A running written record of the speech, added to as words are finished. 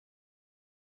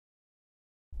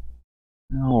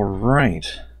All right.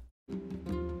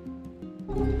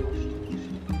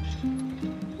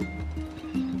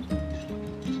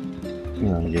 Come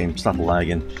on, game, stop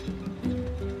lagging.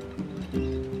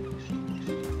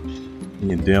 What are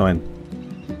you doing?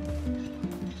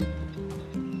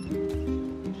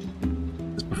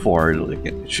 Just before,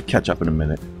 it should catch up in a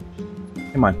minute.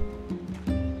 Come on.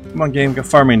 Come on, game, got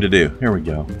farming to do. Here we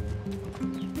go.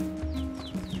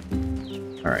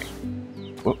 Alright.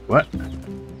 What?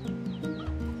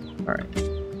 Alright.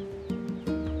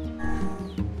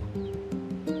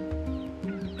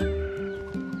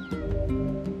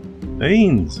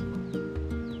 Beans! I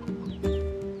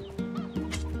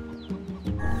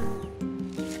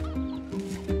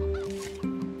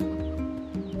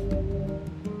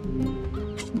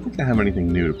don't think I have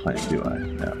anything new to plant, do I?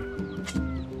 No.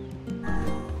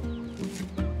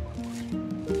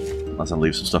 Unless I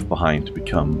leave some stuff behind to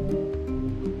become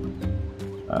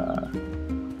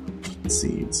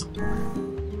seeds.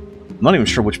 I'm not even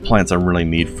sure which plants I really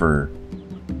need for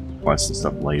quests and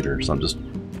stuff later, so I'm just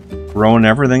growing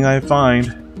everything I find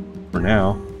for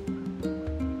now.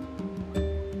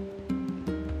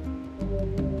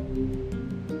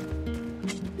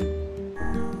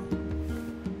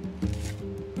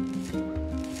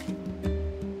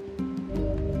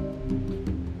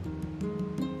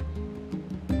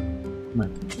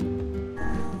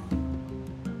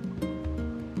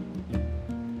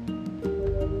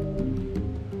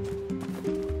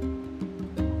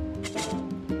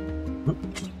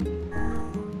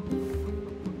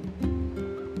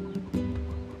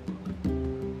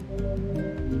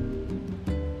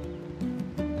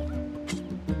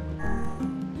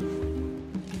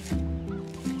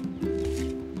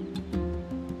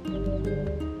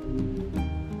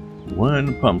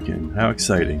 One pumpkin. How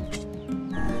exciting.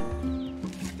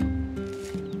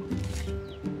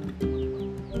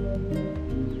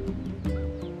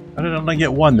 How did I only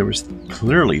get one? There was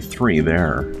clearly three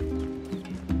there.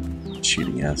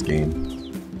 Cheating ass game.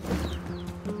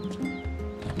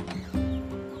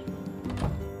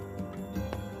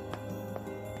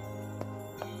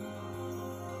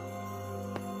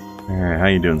 Alright, how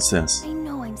you doing, sis? I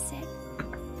know I'm sick,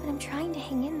 but I'm trying to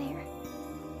hang in there.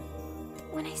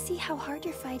 When I see how hard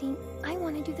you're fighting, I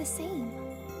want to do the same.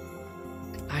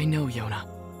 I know, Yonah.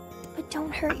 But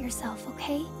don't hurt yourself,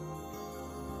 okay?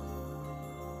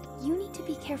 You need to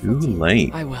be careful Too too.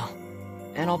 late. I will.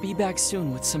 And I'll be back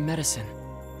soon with some medicine.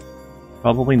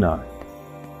 Probably not.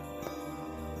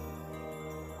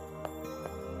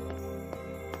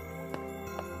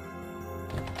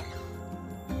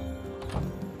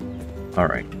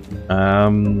 Alright.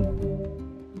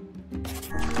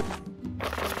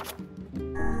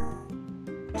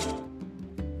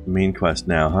 Main quest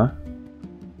now, huh?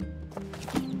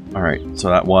 Alright, so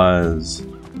that was...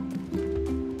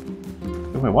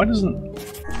 Wait, why doesn't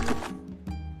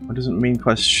main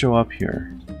quest show up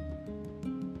here?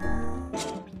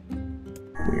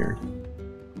 Weird.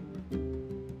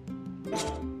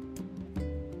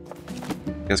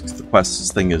 I guess 'cause the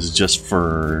quests thing is just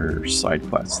for side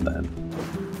quests then.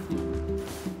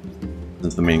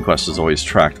 Since the main quest is always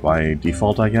tracked by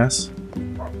default, I guess.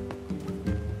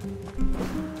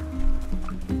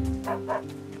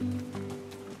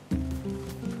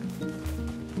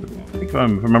 If I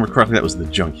remember correctly, that was the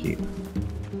junk heap.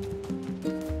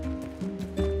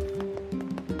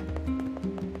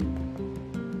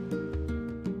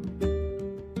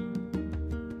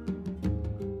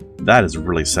 That is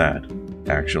really sad,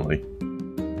 actually.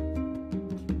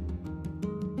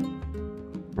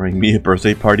 Throwing me a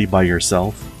birthday party by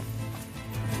yourself?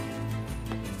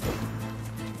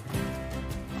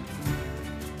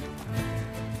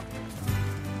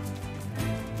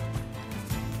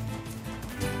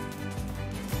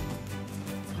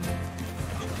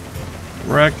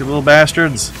 Wrecked, you little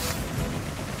bastards!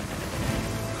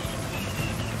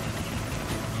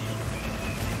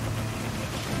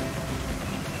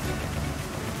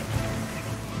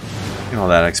 Look at all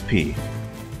that XP.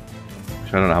 I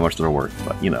don't know how much they're worth,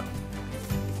 but you know.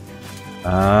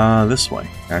 This way,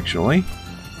 actually.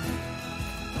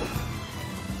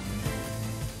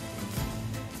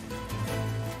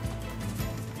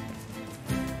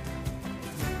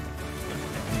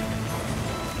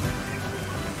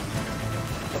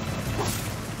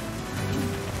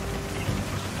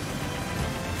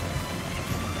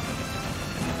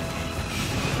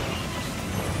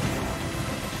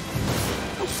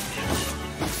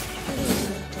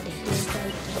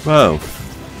 Whoa.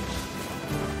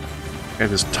 Guy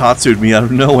just Tatsu'd me out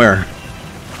of nowhere.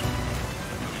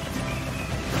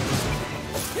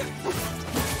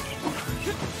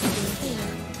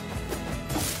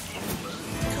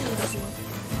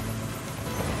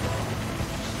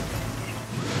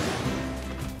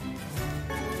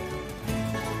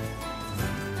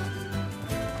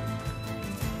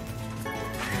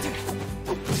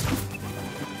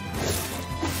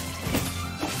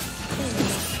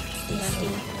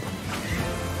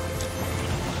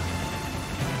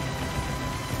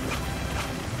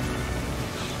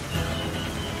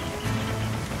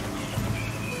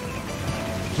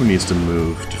 Who needs to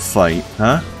move to fight,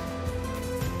 huh?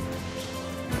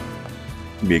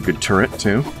 Be a good turret,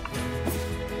 too.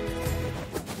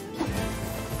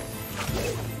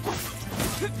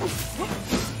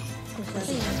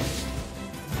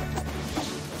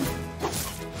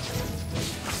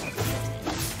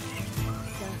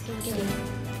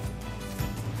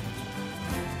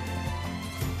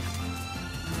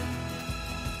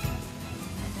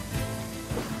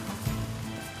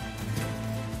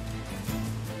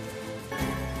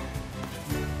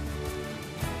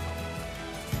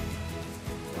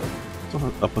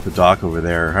 Up with the dock over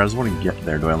there. How does one get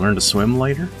there? Do I learn to swim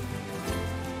later?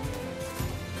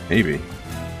 Maybe.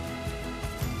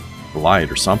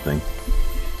 Glide or something.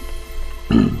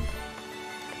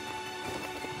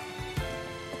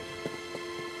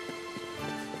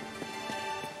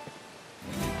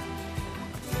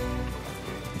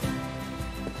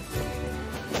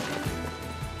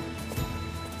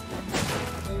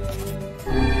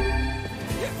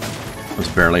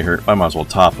 Barely hurt. I might as well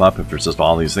top up if there's just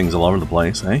all these things all over the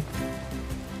place, eh?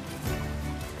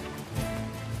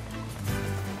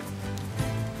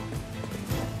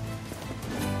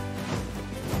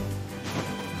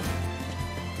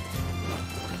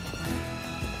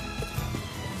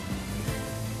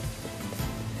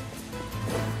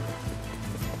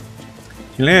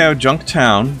 Hello, Junk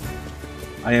Town.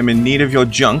 I am in need of your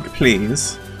junk,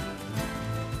 please.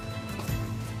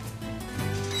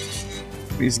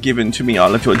 Please give in to me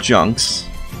all of your junks.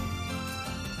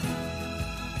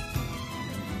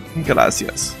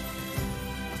 Gracias.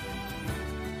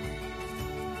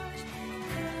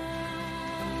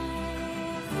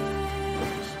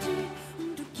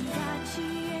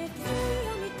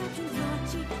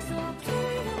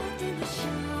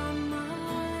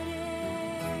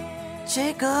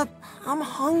 Jacob, I'm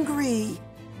hungry.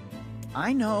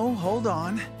 I know, hold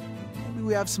on. Maybe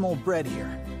we have some old bread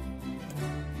here.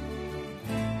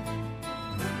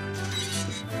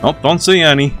 Oh, don't see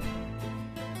any.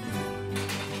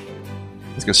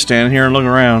 Just gonna stand here and look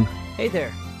around. Hey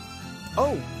there.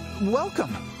 Oh,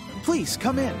 welcome. Please,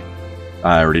 come in.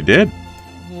 I already did.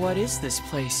 What is this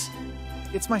place?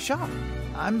 It's my shop.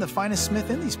 I'm the finest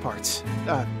smith in these parts.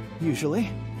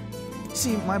 Usually.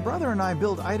 See, my brother and I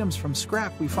build items from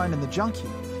scrap we find in the junk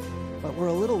heap, but we're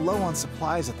a little low on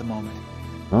supplies at the moment.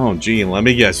 Oh, gee, let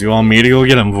me guess. You want me to go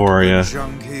get them for you?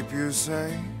 Junk heap, you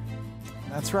say?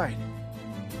 That's right.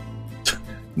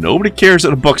 Nobody cares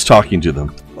that a book's talking to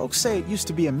them. Folks say it used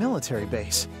to be a military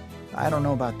base. I don't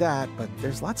know about that, but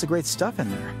there's lots of great stuff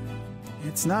in there.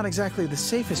 It's not exactly the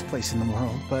safest place in the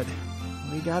world, but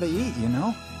we gotta eat, you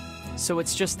know? So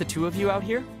it's just the two of you out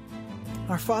here?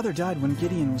 Our father died when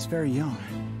Gideon was very young.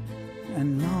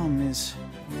 And Mom is...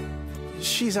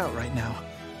 she's out right now,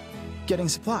 getting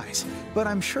supplies. But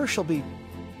I'm sure she'll be...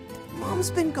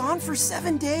 Mom's been gone for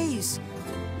 7 days.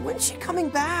 When's she coming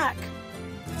back?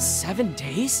 7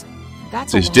 days?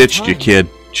 That's She's a long ditched time. you, kid.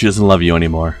 She doesn't love you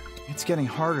anymore. It's getting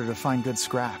harder to find good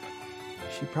scrap.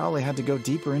 She probably had to go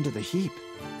deeper into the heap.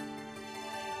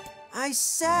 I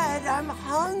said I'm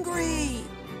hungry.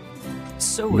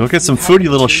 So Go if get some have food,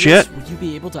 you little materials, shit. Would you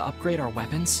be able to upgrade our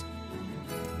weapons?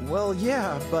 Well,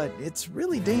 yeah, but it's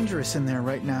really dangerous in there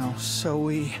right now, so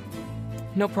we...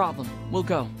 No problem. We'll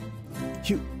go.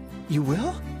 You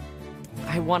will?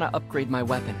 I want to upgrade my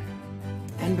weapon.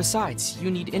 And besides, you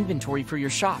need inventory for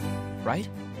your shop, right?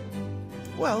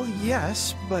 Well,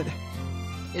 yes, but...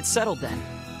 It's settled then.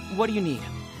 What do you need?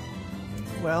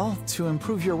 Well, to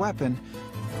improve your weapon,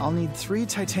 I'll need 3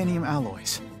 titanium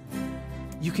alloys.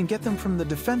 You can get them from the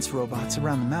defense robots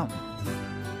around the mountain.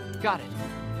 Got it.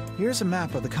 Here's a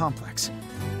map of the complex.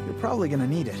 You're probably gonna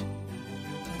need it.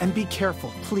 And be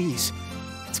careful, please.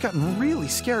 It's gotten really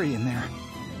scary in there.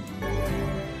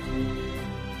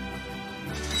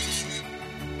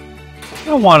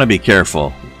 I want to be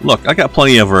careful. Look, I got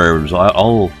plenty of herbs.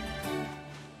 I'll...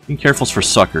 Be careful for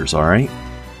suckers, alright?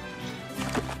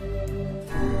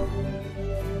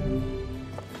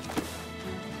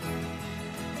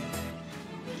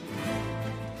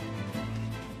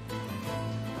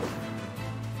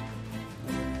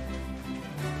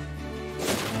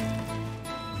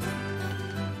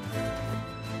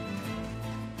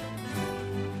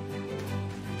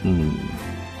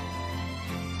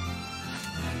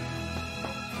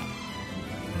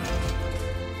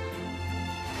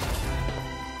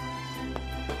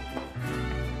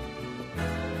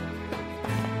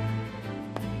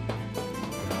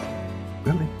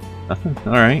 Really? Nothing?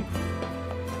 Alright.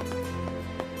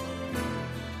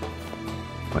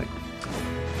 Wait.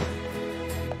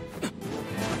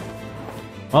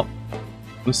 Well,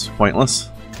 this is pointless.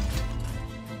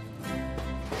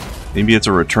 Maybe it's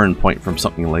a return point from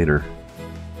something later.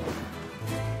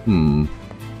 Hmm.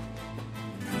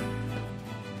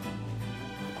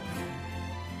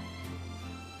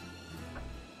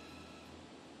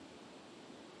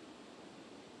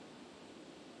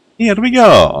 Here we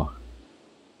go!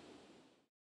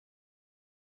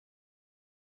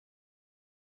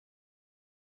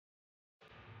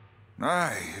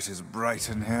 Aye, it is bright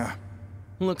in here.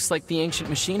 Looks like the ancient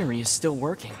machinery is still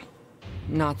working.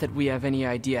 Not that we have any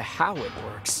idea how it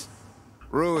works.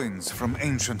 Ruins from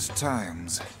ancient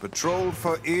times, patrolled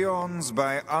for eons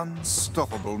by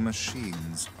unstoppable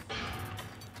machines.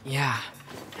 Yeah,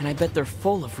 and I bet they're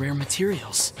full of rare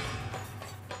materials.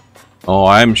 Oh,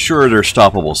 I'm sure they're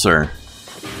stoppable, sir.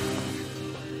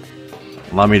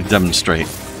 Allow me to demonstrate.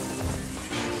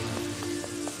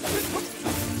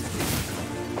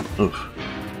 Oof.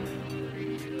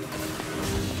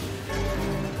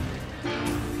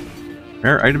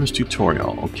 Rare items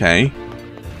tutorial. Okay.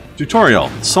 Tutorial.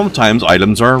 Sometimes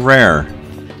items are rare.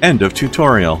 End of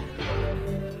tutorial.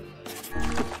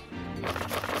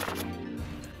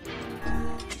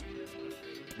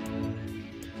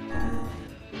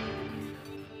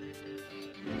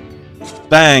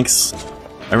 Thanks.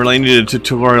 I really needed a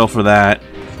tutorial for that.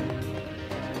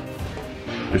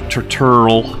 A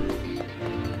tutorial.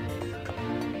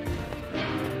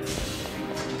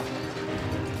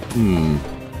 Hmm.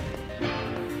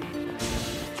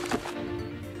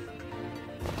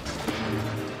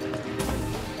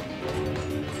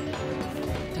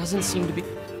 Doesn't seem to be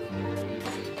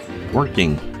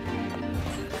working.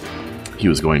 He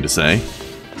was going to say.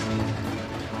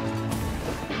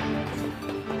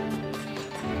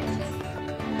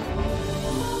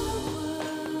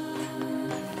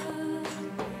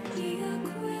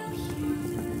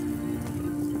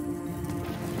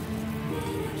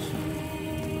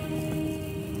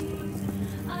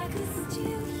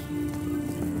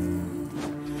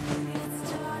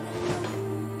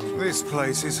 This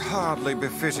place is hardly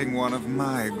befitting one of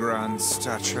my grand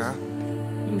stature.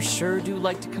 You sure do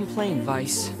like to complain,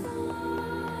 Weiss.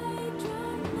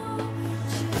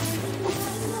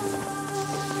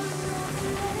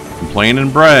 Complain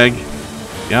and brag.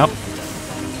 Yep.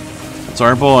 That's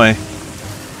our boy.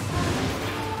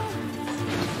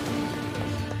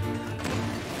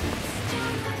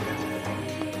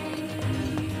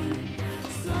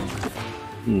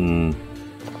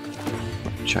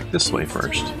 Check this way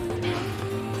first.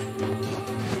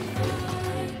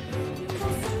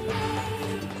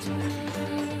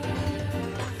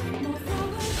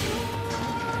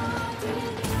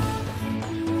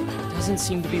 Doesn't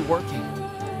seem to be working.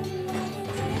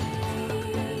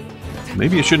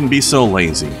 Maybe you shouldn't be so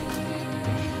lazy.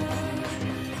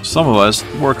 Some of us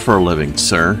work for a living,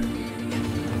 sir.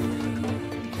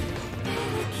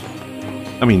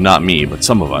 I mean, not me, but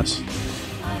some of us.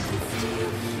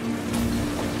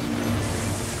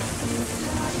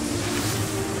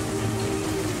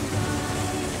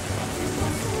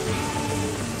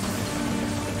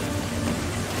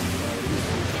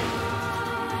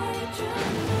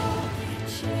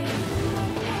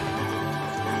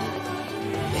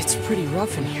 It's pretty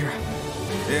rough in here.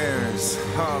 Yes,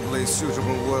 hardly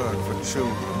suitable work for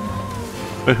children.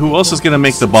 But who else is going to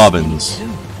make the bobbins?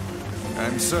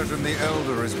 I'm certain the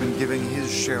Elder has been giving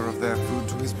his share of their food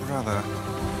to his brother.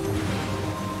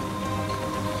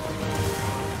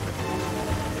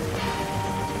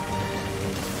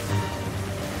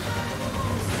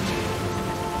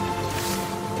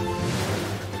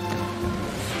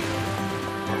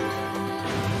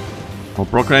 Well,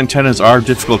 broken antennas are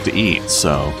difficult to eat,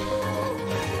 so...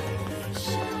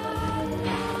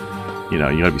 you know,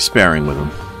 you gotta be sparing with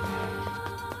them.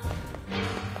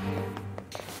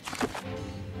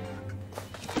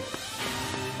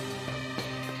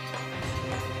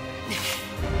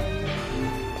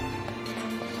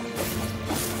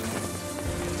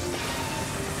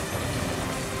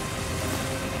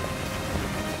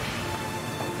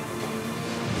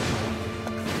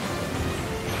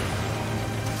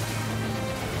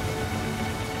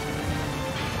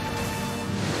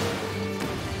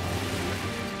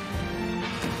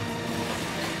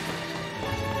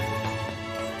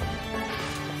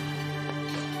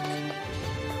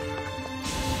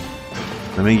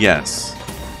 Let me guess.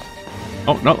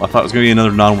 Oh, no, I thought it was going to be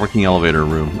another non-working elevator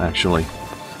room, actually.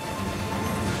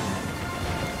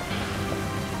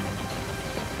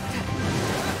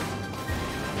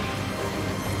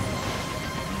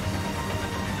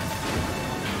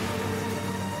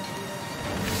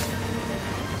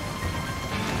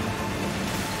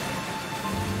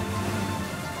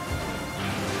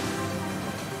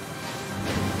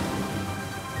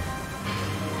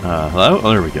 Hello?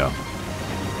 Oh, there we go.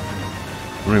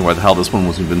 Wondering why the hell this one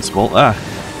was invincible. Ah!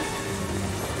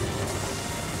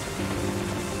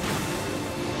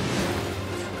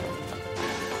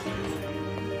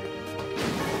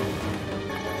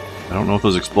 I don't know if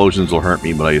those explosions will hurt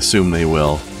me, but I assume they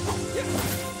will.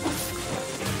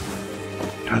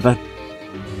 God, that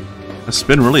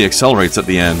spin really accelerates at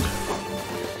the end.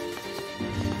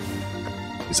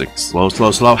 He's like, slow,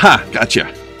 slow, slow. Ha!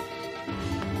 Gotcha!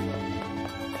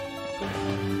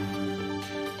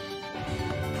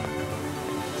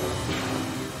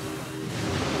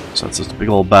 So that's just a big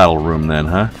old battle room then,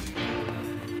 huh?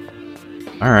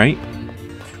 Alright.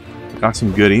 Got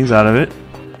some goodies out of it.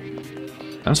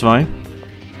 That's fine.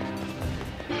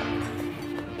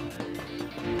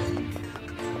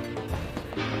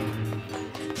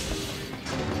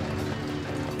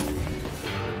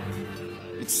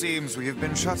 It seems we have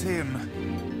been shut in.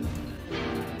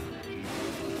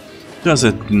 Does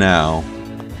it now?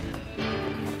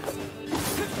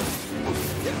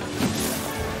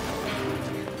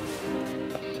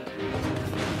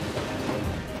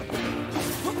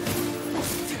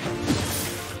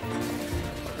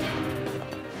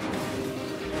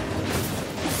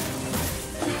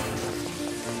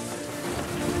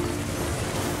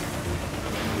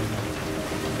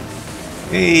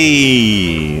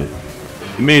 Hey! You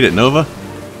made it, Nova.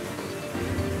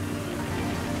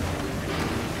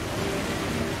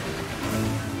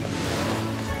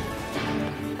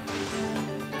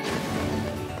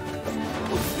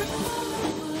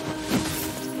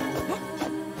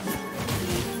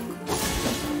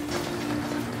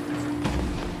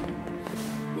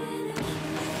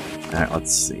 Alright,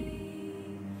 let's see.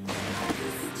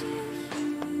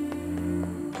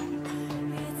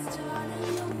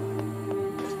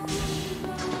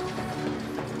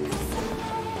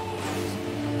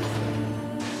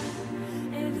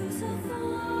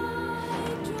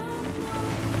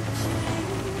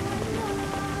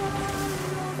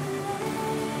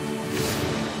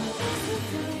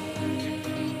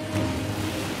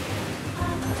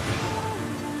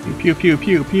 Pew pew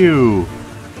pew pew.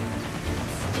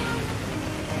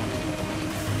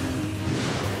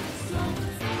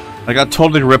 I got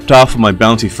totally ripped off of my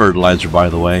bounty fertilizer, by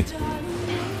the way.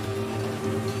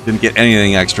 Didn't get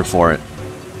anything extra for it.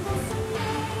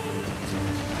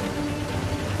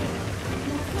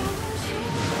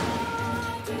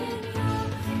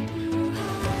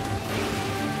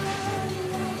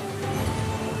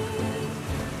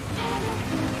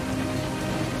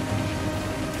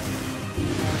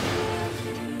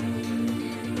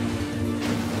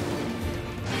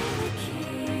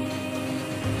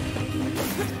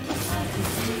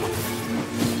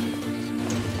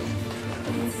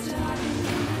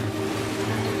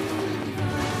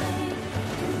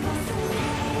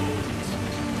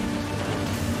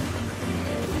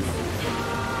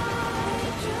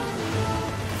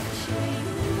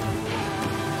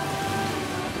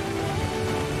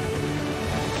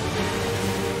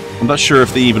 I'm not sure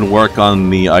if they even work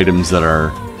on the items that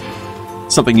are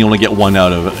something you only get one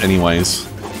out of anyways.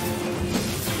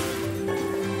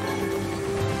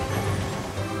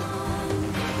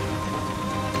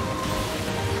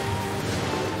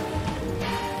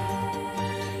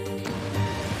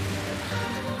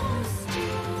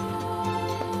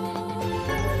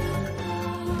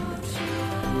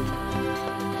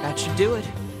 That should do it.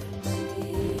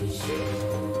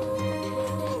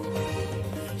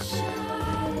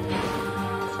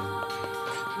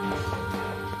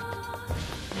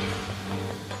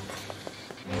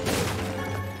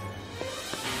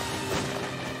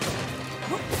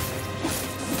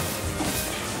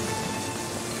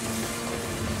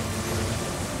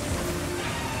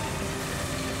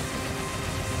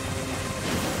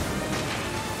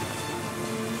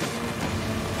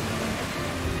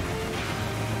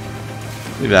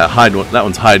 Look at that that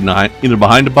one's hiding either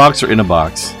behind a box or in a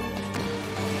box.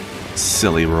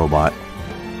 Silly robot.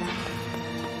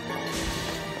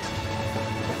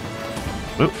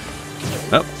 Whoa.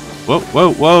 Oh. Whoa,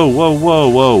 whoa, whoa, whoa, whoa,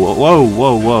 whoa, whoa,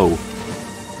 whoa, whoa.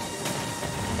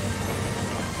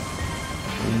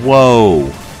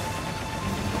 Whoa.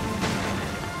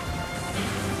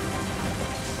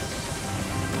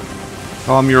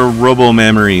 Calm your robo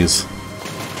memories.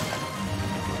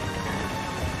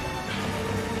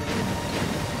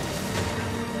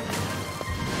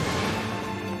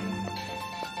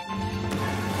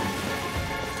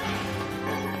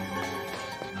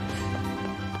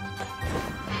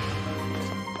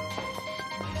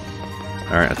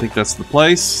 Alright, I think that's the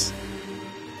place.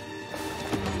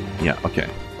 Yeah, okay.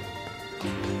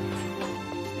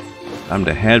 Time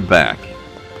to head back.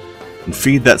 And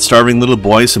feed that starving little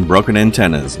boy some broken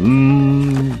antennas.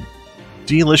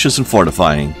 Delicious and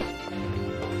fortifying.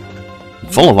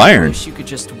 Full of iron. Wish you could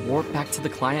just warp back to the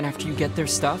client after you get their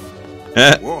stuff?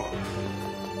 Whoa.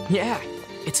 Yeah,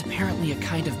 it's apparently a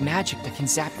kind of magic that can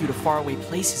zap you to faraway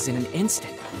places in an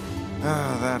instant.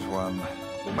 Ah, that one.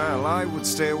 Well, I would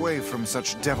stay away from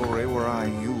such devilry were I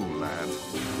you, lad.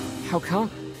 How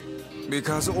come?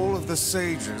 Because all of the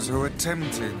sages who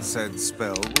attempted said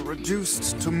spell were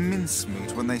reduced to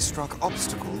mincemeat when they struck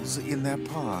obstacles in their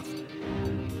path.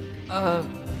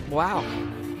 Wow.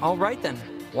 Alright then.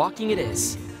 Walking it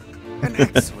is. An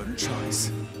excellent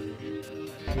choice.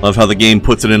 Love how the game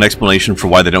puts in an explanation for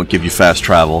why they don't give you fast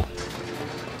travel.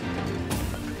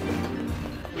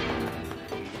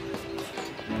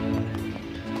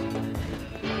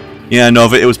 Yeah,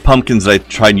 no, it was pumpkins that I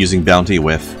tried using bounty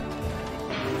with.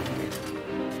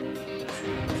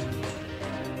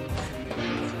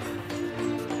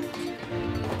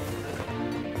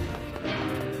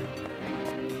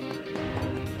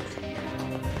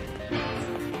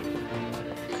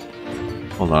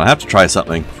 Hold on, I have to try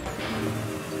something.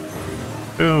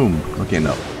 Boom. Okay,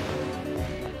 no.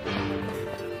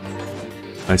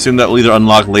 I assume that will either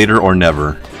unlock later or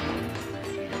never.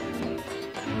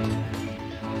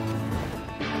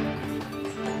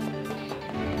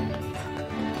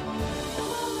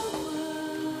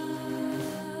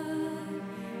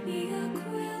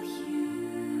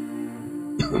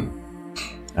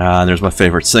 Ah, there's my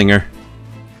favorite singer.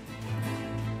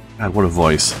 God, what a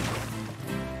voice.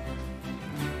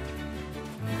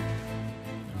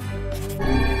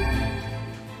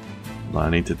 I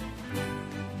need to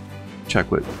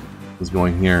check what is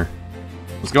going here.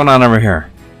 What's going on over here?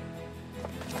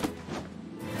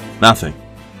 Nothing.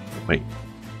 Wait.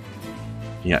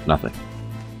 Yeah, nothing.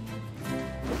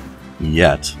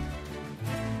 Yet.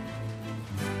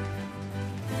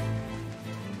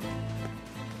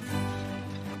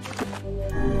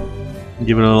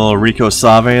 Give it a little Rico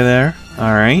Save there.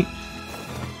 Alright.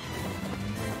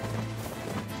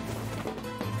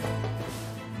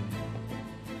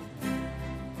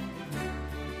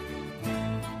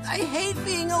 I hate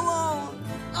being alone.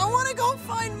 I want to go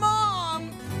find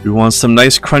Mom. You want some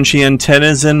nice crunchy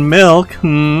antennas and milk?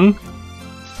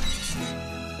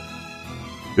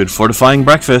 Good fortifying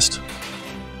breakfast.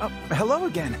 Oh, hello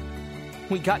again.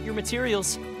 We got your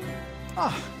materials.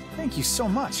 Ah, thank you so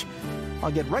much.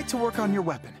 I'll get right to work on your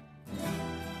weapon.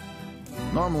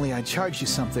 Normally I'd charge you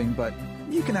something, but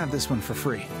you can have this one for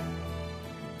free.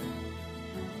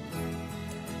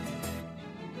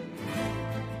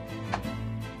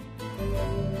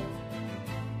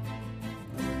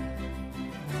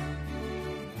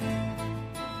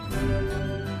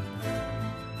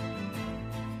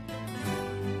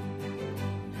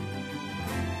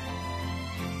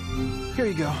 Here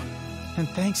you go. And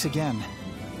thanks again.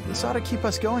 This ought to keep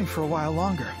us going for a while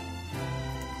longer.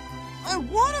 I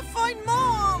want to find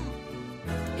Mom.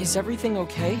 Is everything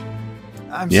okay?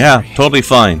 I'm Yeah, sorry. totally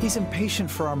fine. He's impatient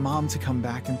for our mom to come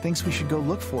back and thinks we should go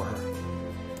look for her.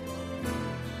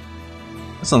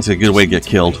 That sounds like a good way to get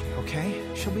killed. Wait, okay?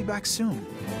 She'll be back soon.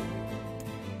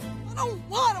 I don't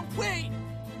want to wait.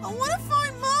 I want to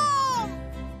find Mom.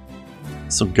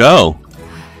 So go.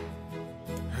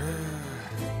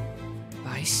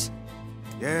 Weiss?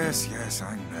 Yes, yes,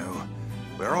 I know.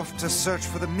 We're off to search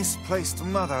for the misplaced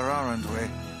mother, aren't we?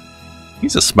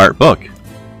 He's a smart book.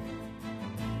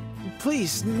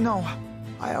 Please, no.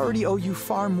 I already owe you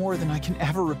far more than I can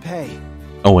ever repay.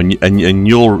 Oh, and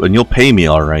you'll pay me,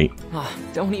 all right. Oh,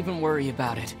 don't even worry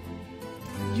about it.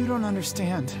 You don't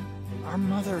understand. Our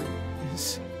mother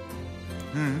is...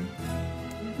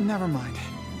 Never mind.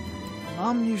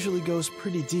 Mom usually goes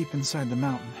pretty deep inside the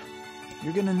mountain.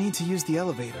 You're gonna need to use the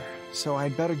elevator, so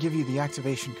I'd better give you the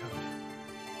activation code.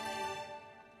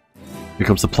 Here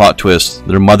comes the plot twist.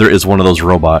 Their mother is one of those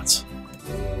robots.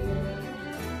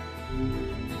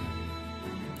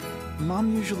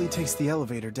 Mom usually takes the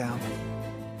elevator down.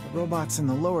 The robots in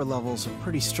the lower levels are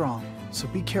pretty strong, so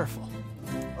be careful.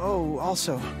 Oh,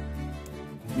 also,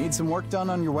 need some work done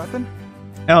on your weapon?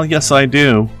 Hell, yes I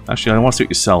do. Actually, I want to see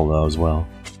what you sell, though, as well.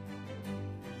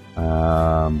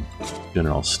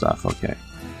 General stuff, okay.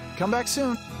 Come back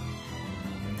soon.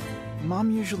 Mom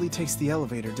usually takes the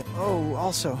elevator down. Oh,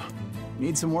 also,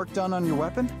 need some work done on your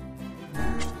weapon?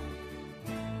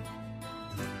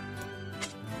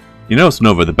 You know,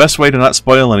 Nova, the best way to not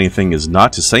spoil anything is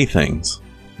not to say things.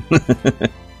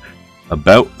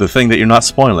 About the thing that you're not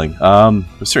spoiling.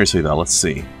 But seriously, though, let's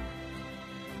see.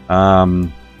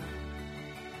 So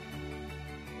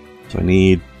I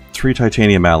need 3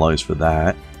 titanium alloys for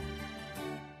that.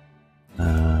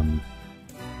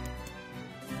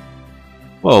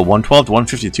 Whoa, 112 to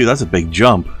 152, that's a big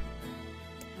jump.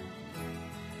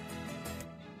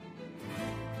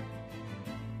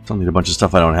 Still need a bunch of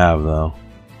stuff I don't have, though.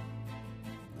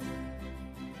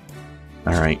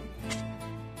 Alright.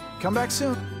 Come back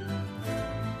soon.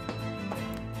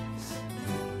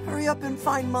 Hurry up and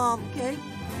find Mom, okay?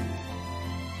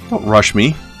 Don't rush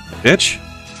me, bitch.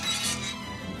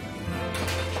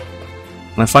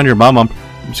 When I find your mom, I'm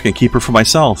just gonna keep her for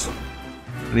myself.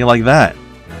 How do you like that?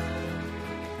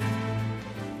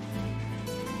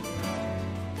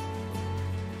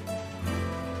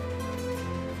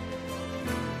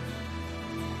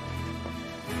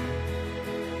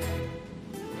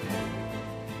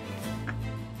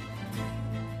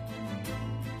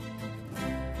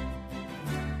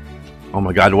 Oh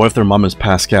my god, what if their mom is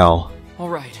Pascal?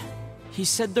 Alright. He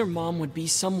said their mom would be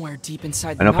somewhere deep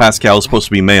inside I know Pascal is supposed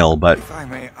to be male, but If I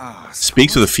may ask,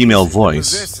 speaks with a female voice,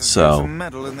 so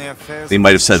they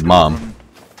might have said mom.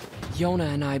 Yonah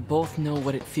and I both know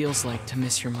what it feels like to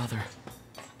miss your mother.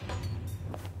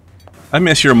 I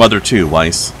miss your mother too,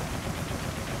 Weiss.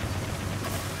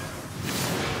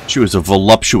 She was a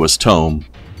voluptuous tome.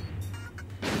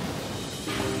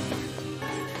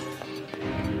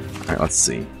 Alright, let's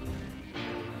see.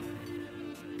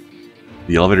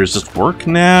 The elevators just work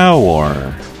now, or...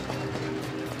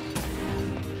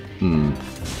 Here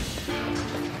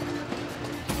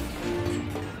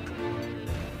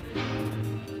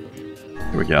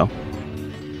we go.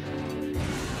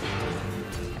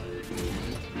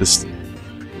 This...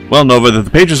 Well, Nova, the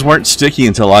pages weren't sticky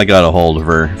until I got a hold of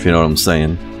her, if you know what I'm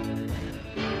saying.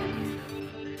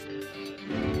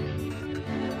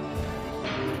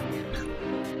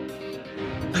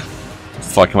 What the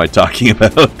fuck am I talking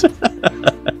about?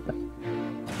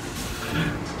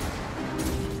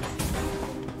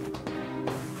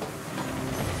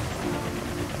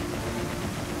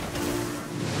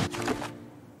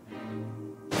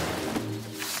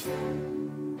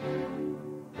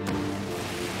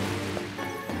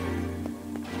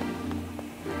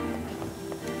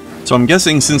 So I'm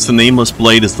guessing since the Nameless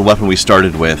Blade is the weapon we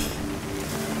started with,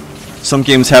 some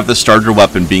games have the starter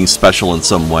weapon being special in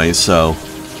some way, so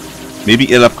maybe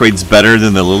it upgrades better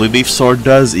than the Lily Leaf Sword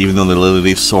does, even though the Lily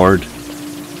Leaf Sword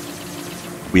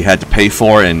we had to pay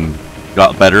for and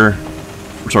got better.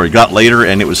 Sorry, got later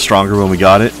and it was stronger when we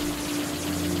got it.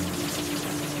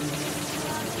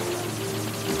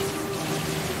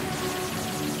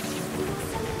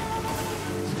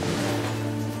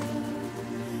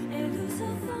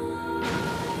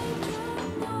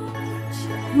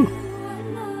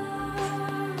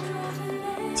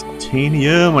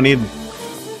 Titanium, I need,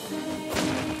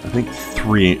 I think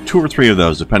 2 or 3 of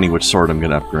those, depending which sword I'm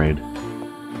going to upgrade.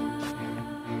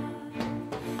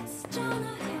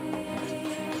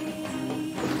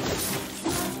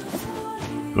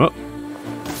 Oh.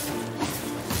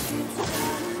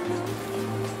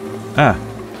 Ah.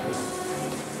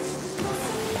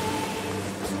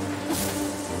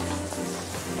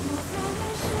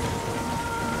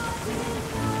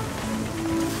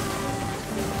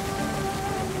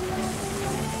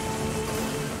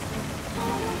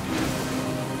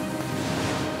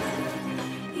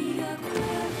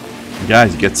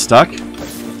 Guys, get stuck.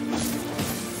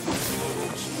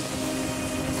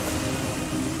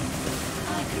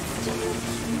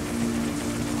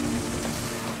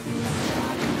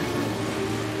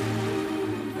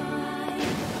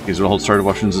 These are hold starter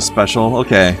weapons as special.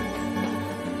 Okay.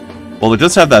 Well, it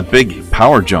does have that big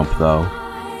power jump, though.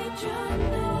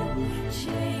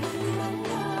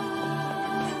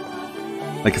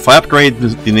 Like, if I upgrade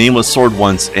the Nameless Sword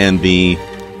once and the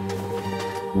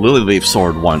Lily Leaf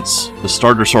Sword once, the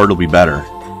starter sword will be better.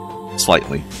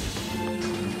 Slightly.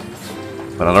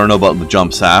 But I don't know about the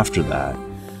jumps after that.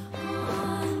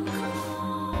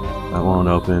 That won't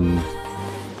open.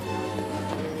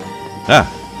 Ah!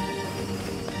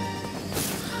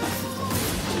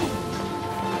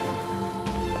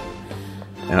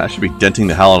 And I should be denting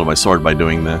the hell out of my sword by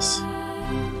doing this.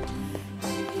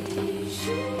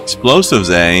 Explosives,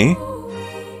 eh?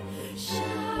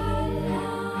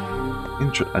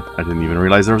 I didn't even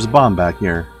realize there was a bomb back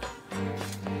here.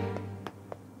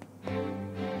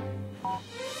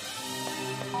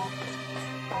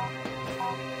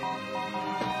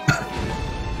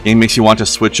 Game makes you want to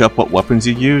switch up what weapons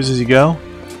you use as you go.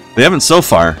 They haven't so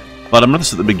far, but I'm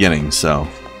just at the beginning, so...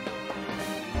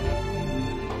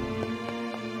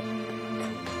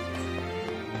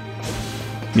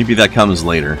 maybe that comes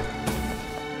later.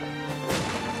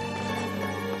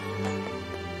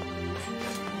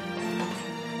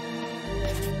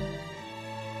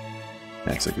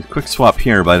 It's like a quick swap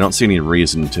here, but I don't see any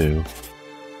reason to.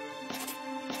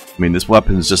 I mean, this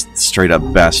weapon is just straight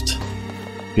up best.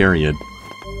 Period.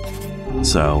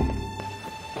 So,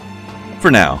 for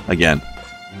now, again.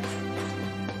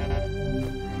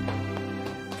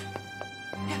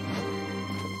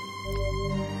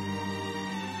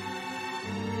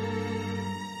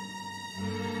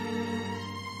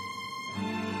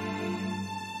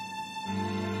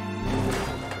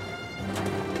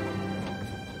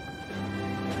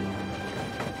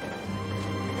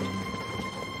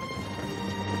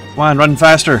 Come on, run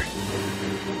faster.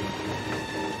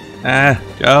 Ah,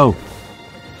 go.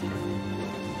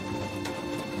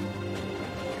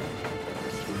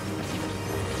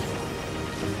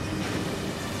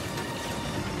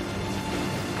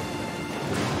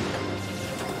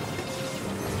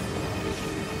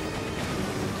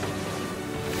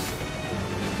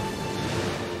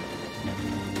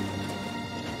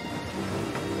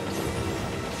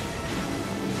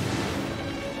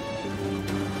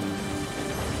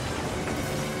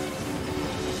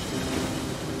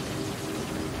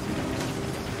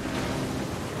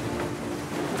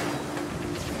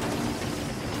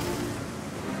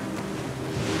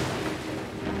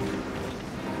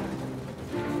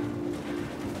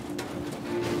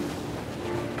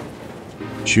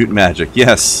 Shoot magic,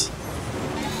 yes.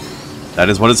 That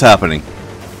is what is happening.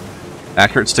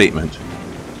 Accurate statement.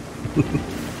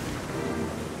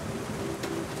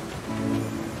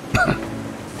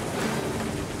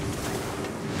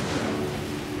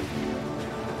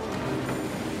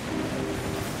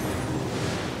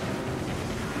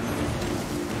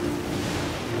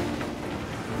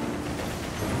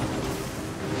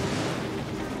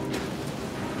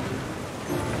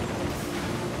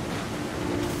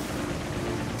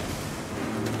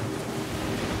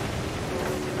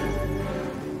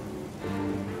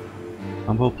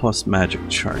 Combo plus magic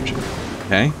charging.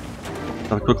 Okay.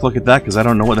 Have a quick look at that because I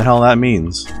don't know what the hell that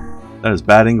means. That is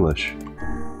bad English.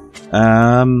 Click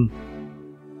on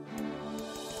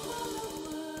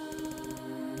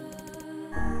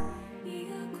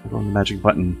the magic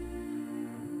button.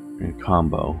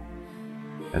 Combo.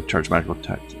 And charge magical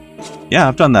attack. Yeah,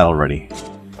 I've done that already.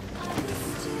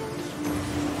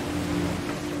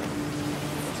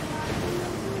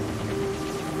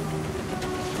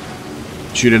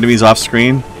 Shoot enemies off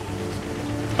screen.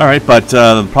 Alright, but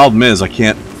the problem is I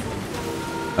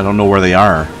don't know where they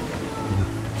are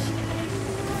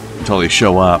until they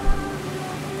show up.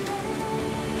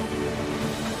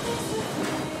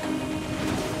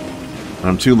 And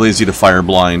I'm too lazy to fire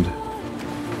blind.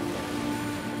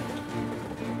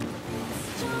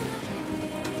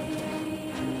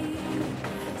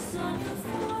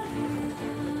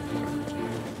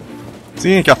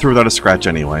 See, I got through without a scratch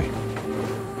anyway.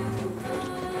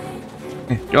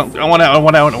 I want out, I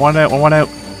want out, I want out, I want out.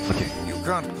 Okay. You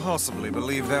can't possibly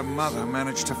believe their mother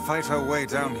managed to fight her way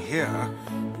down here.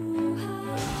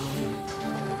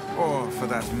 Or, for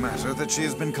that matter, that she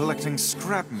has been collecting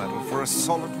scrap metal for a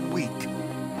solid week.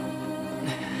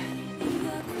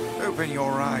 Open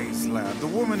your eyes, lad. The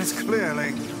woman is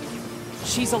clearly...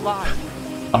 She's alive.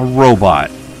 A robot.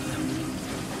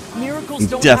 Miracles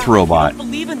don't Death happen. robot. You don't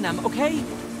believe in them, okay?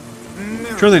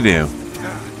 Sure they do.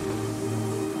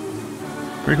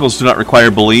 Miracles do not require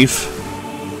belief.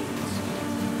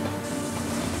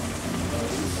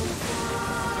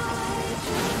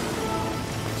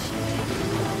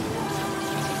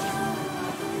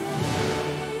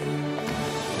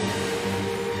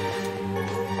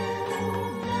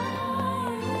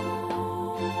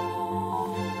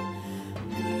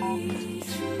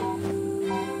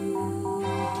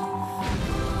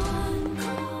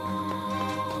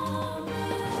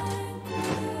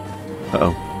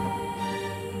 Uh-oh.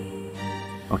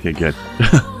 Okay, good.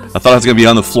 I thought I was going to be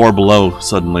on the floor below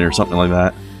suddenly or something like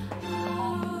that.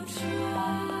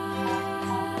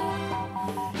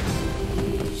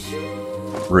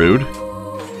 Rude.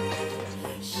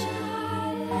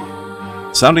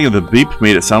 Sounding of the beep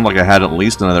made it sound like I had at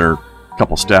least another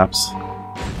couple steps.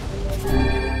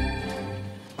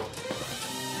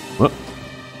 Whoop.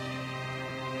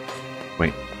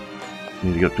 Wait. I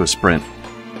need to get up to a sprint.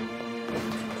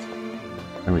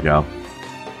 There we go.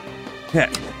 Yeah.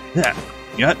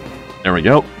 There we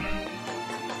go.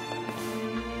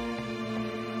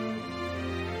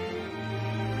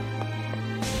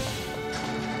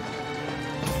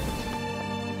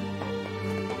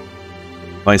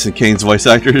 Weiss and Kane's voice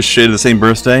actors share the same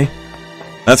birthday.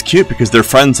 That's cute because they're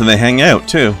friends and they hang out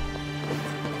too.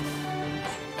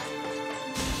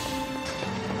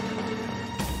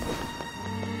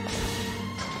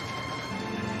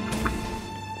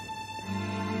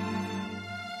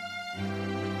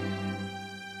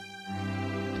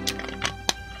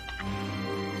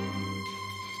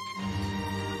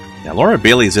 Yeah, Laura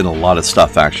Bailey's in a lot of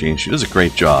stuff actually, and she does a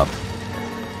great job.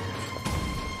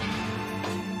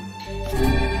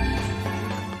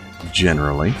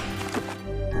 Generally.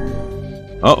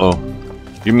 Uh-oh.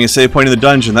 Give me a save point in the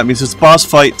dungeon. That means it's boss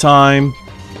fight time.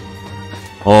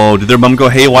 Oh, did their mom go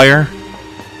haywire?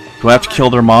 Do I have to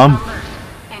kill their mom?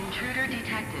 Intruder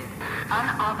detected.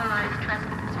 Unauthorized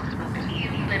trespass will be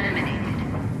eliminated.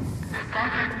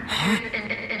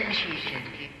 Initiation.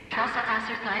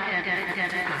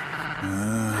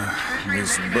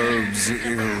 This bodes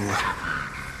ill.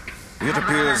 It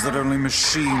appears that only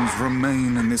machines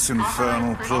remain in this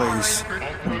infernal place.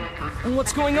 And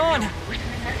what's going on?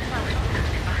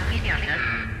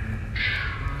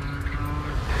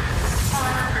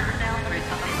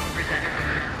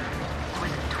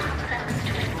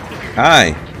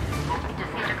 Hi.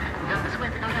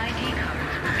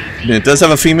 It does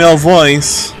have a female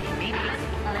voice.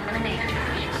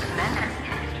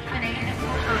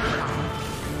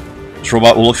 This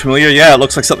robot will look familiar. Yeah, it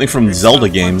looks like something from Zelda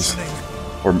games.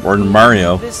 Or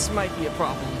Mario. This might be a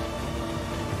problem.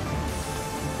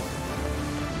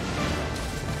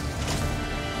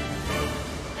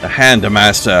 The hand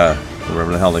master,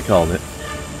 whatever the hell they called it.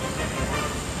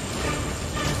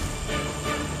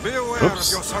 Be aware Oops.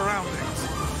 of your surroundings.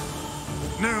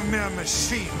 No mere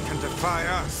machine can defy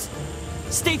us.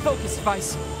 Stay focused,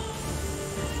 Weiss.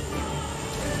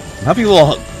 I'm having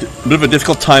a bit of a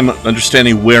difficult time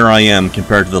understanding where I am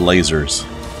compared to the lasers.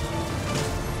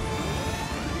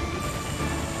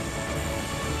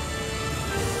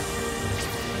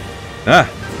 Ah!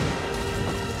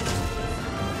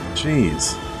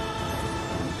 Jeez.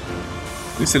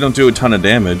 At least they don't do a ton of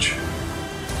damage.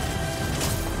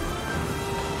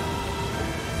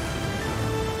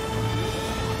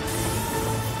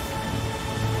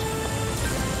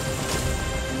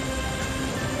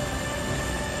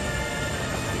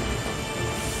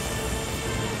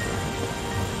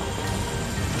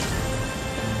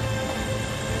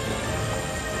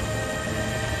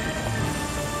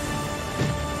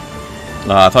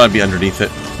 I thought I'd be underneath it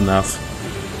enough.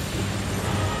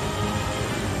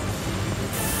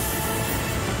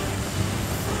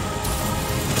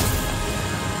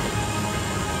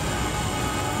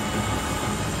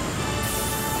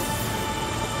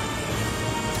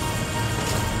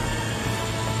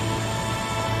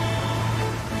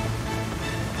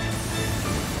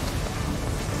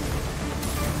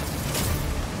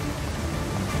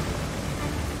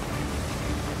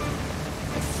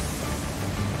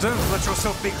 Don't let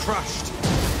yourself be crushed.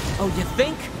 Oh, you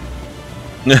think?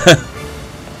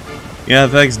 Yeah,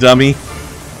 thanks, dummy.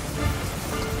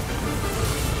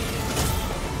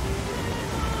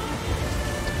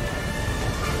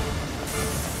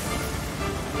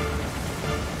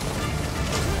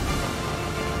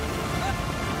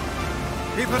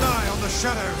 Keep an eye on the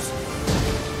shadows.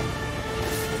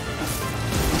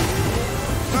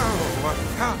 Oh,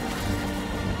 how?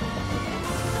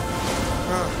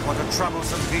 Oh, what a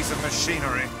troublesome piece of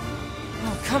machinery.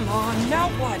 Oh, come on, now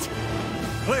what?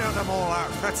 Clear them all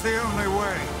out. That's the only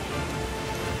way.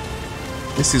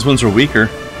 At least these ones are weaker.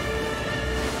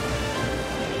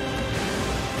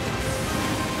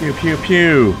 Pew pew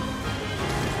pew.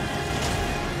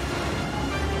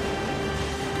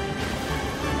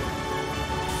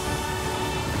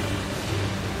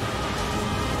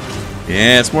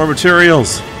 Yes, more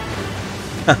materials.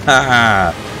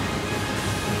 Haha.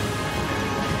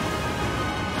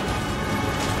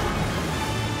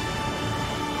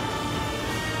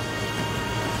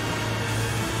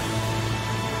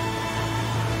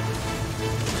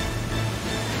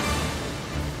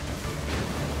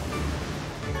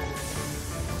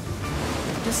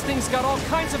 This thing's got all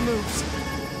kinds of moves.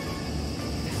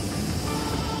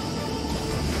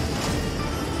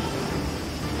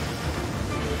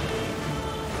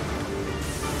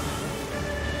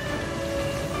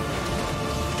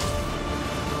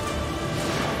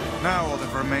 Now all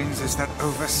that remains is that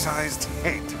oversized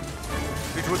head.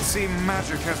 It would seem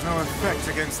magic has no effect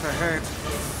against the head.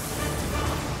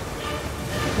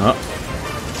 Oh.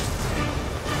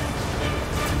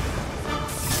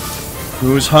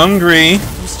 Who's hungry?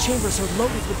 These chambers are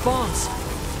loaded with bombs.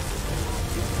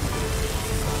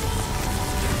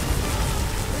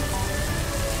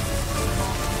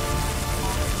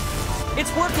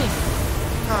 It's working!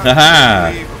 Haha.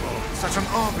 Unbelievable. Such an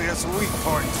obvious weak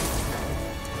point.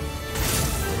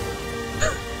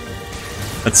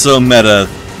 That's so meta,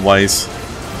 Weiss.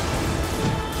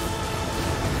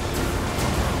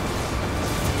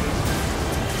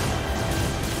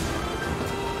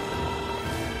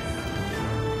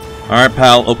 Alright,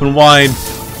 pal, open wide.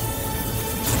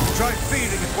 Try feeding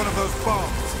it one of those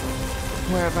bombs.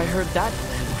 Where have I heard that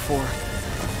plan before?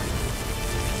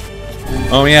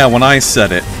 Oh yeah, when I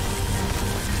said it.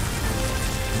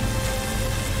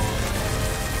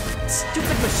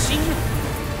 Stupid machine!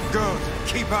 Good.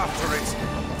 Keep after it.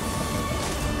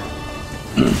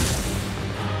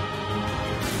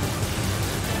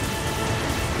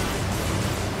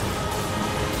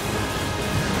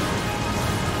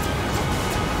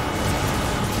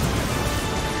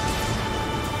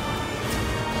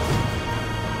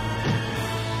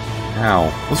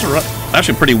 Ow. Those are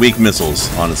actually pretty weak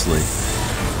missiles, honestly.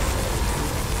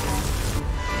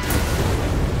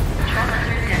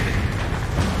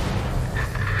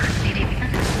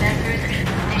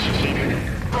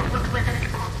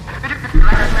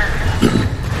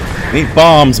 Need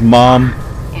bombs, Mom.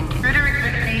 Intruder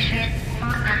elimination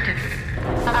active.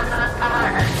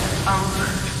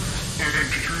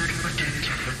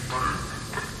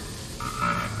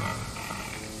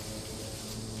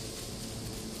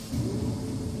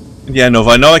 Yeah,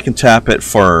 Nova, I know I can tap it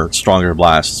for stronger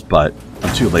blasts, but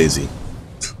I'm too lazy.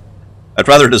 I'd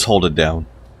rather just hold it down.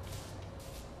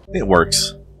 It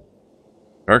works.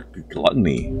 Dark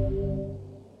Gluttony.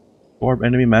 Orb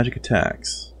enemy magic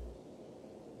attacks.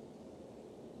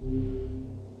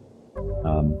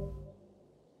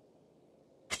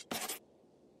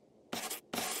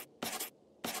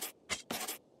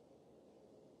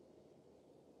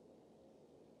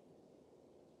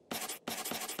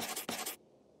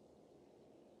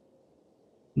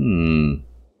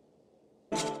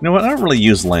 You know what? I don't really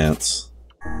use Lance.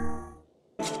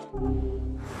 I'll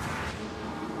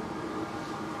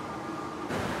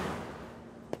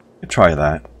try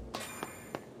that.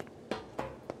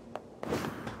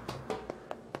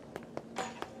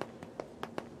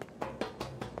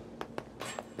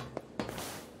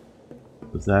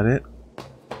 Was that it?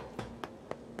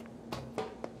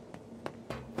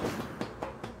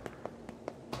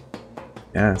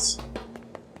 Yes.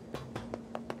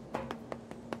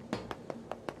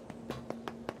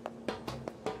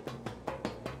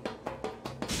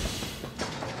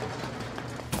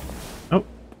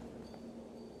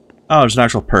 Oh, there's an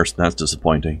actual person. That's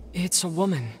disappointing. It's a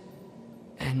woman.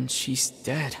 And she's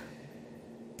dead.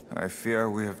 I fear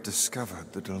we have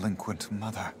discovered the delinquent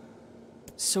mother.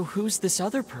 So who's this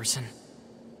other person?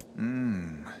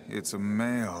 It's a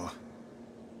male.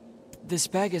 This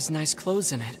bag has nice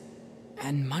clothes in it.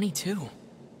 And money too.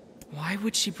 Why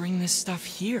would she bring this stuff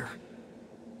here?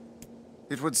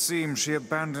 It would seem she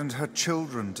abandoned her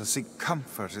children to seek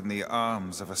comfort in the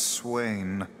arms of a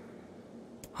swain.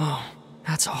 Oh,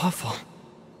 that's awful.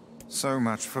 So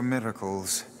much for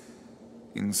miracles.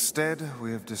 Instead,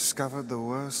 we have discovered the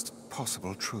worst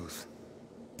possible truth.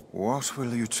 What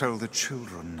will you tell the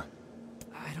children?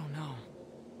 I don't know.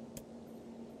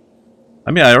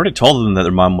 I mean, I already told them that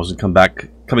their mom wasn't coming back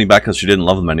because she didn't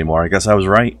love them anymore. I guess I was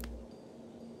right.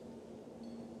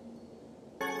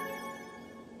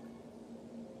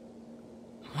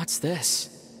 What's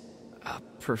this? A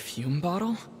perfume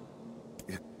bottle?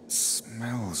 It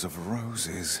smells of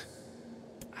roses.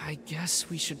 I guess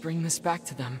we should bring this back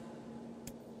to them.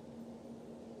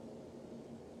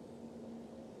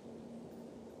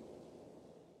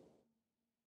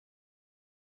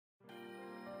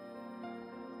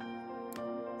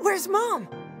 Where's Mom?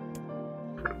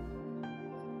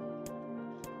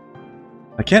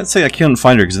 I can't say I couldn't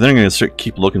find her because then I'm going to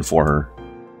keep looking for her.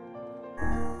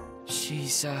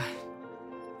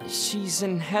 She's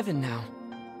in heaven now.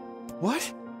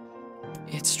 What?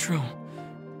 It's true.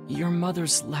 Your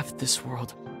mother's left this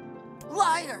world.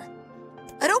 Liar!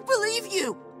 I don't believe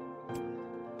you!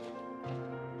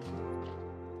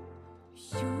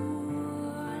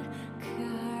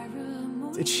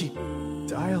 Did she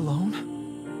die alone?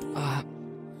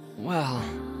 Well...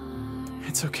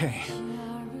 It's okay.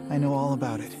 I know all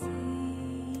about it.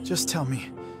 Just tell me,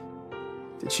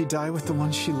 did she die with the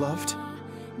one she loved?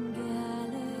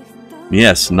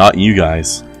 Yes, not you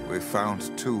guys. We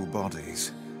found 2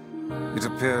 bodies. It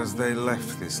appears they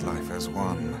left this life as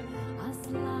one.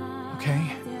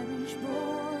 Okay.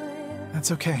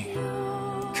 That's okay.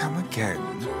 Come again?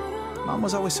 Mom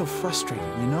was always so frustrated,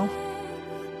 you know?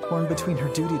 Torn between her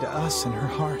duty to us and her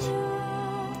heart.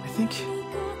 I think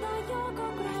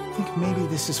maybe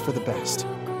this is for the best.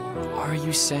 Are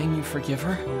you saying you forgive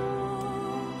her?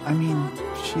 I mean,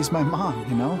 she's my mom,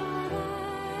 you know?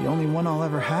 The only one I'll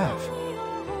ever have.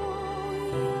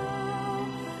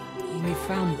 We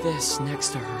found this next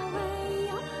to her.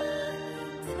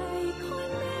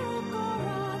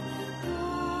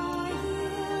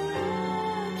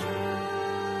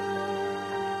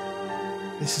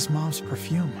 This is Mom's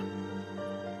perfume.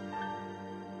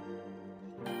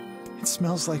 It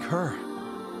smells like her.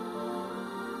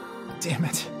 Damn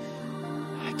it.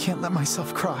 I can't let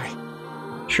myself cry.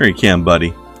 Sure you can,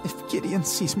 buddy. If Gideon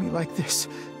sees me like this...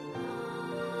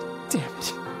 Damn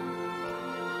it.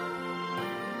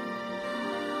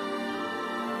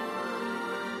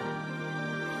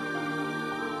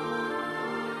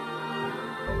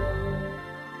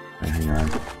 Hang on.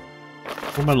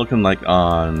 What am I looking like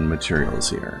on materials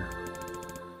here?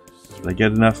 Did I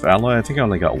get enough alloy? I think I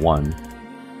only got 1.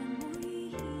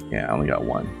 Yeah, I only got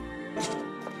 1.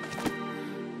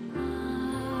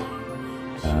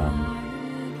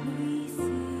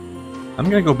 I'm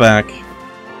gonna go back,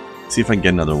 see if I can get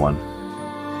another one.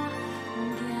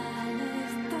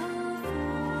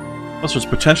 Plus, there's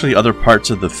potentially other parts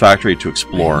of the factory to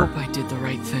explore. I hope I did the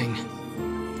right thing.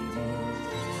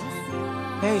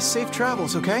 Hey, safe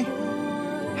travels, okay?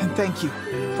 And thank you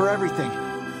for everything.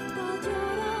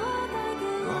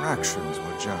 Your actions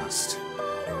were just.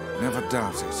 Never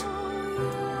doubt it.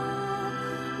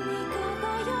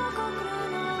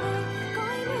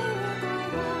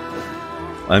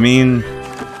 I mean,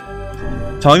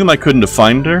 telling them I couldn't have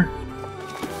found her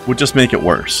would just make it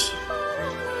worse.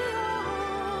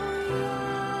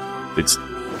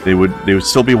 They would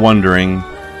still be wondering,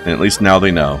 and at least now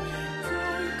they know.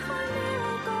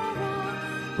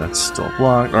 That's still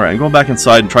blocked. Alright, I'm going back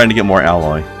inside and trying to get more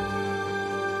alloy.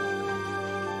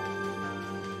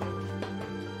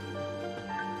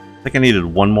 I think I needed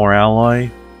one more alloy.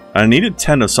 I needed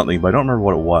 10 of something, but I don't remember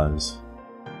what it was.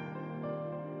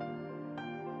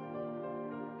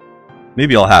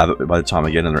 Maybe I'll have it by the time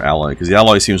I get another alloy, because the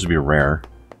alloy seems to be rare.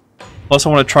 Plus, I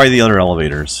want to try the other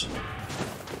elevators.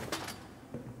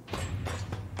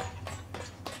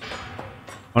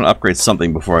 I want to upgrade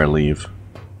something before I leave.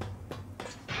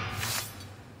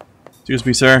 Excuse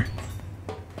me, sir.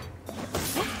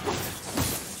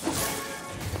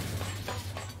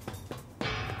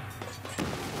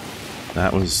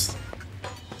 That was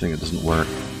the thing that doesn't work.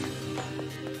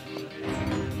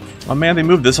 Oh man, they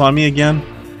moved this on me again?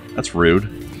 That's rude.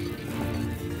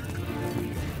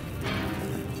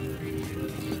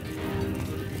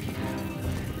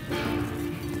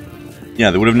 Yeah,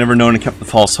 they would have never known and kept the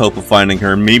false hope of finding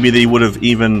her. Maybe they would have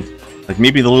even... Like,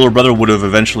 maybe the little brother would have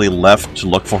eventually left to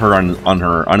look for her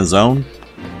on his own.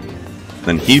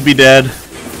 Then he'd be dead.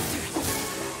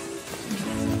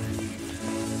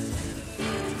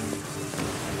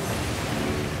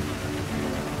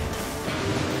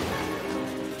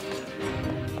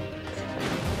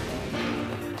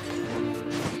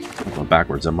 I'm going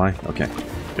backwards, am I? Okay,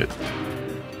 good.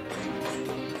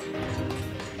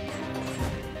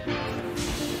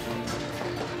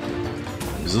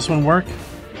 Does this one work?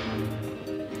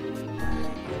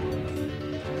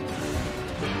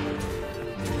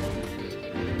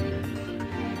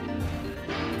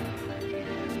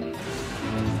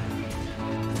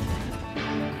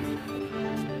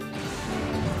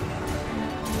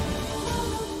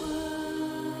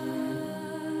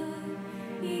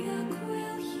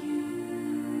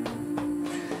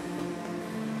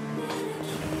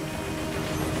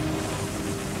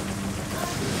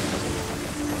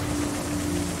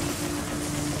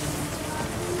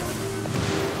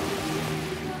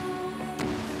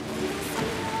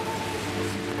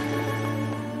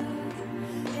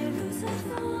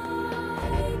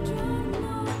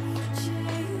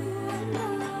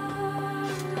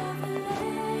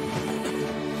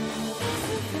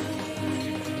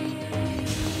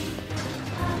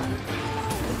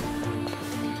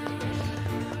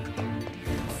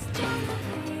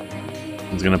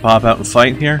 He's gonna pop out and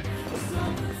fight here?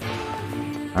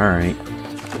 Alright.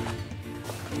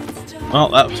 Well,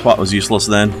 that spot was useless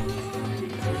then.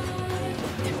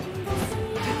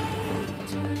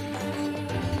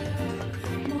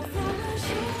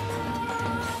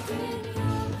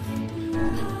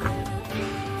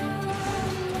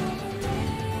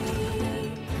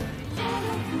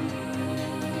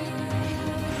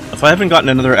 If I haven't gotten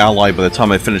another alloy by the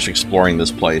time I finish exploring this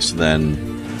place, then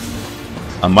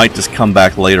I might just come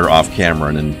back later off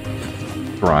camera and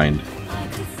grind.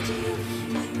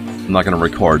 I'm not going to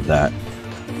record that.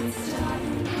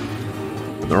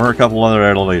 But there are a couple other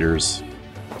elevators.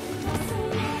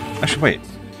 Actually, wait.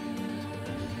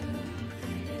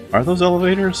 Are those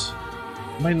elevators?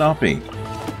 Might not be.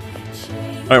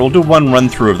 Alright, we'll do one run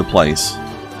through of the place.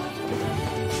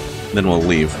 Then we'll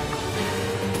leave.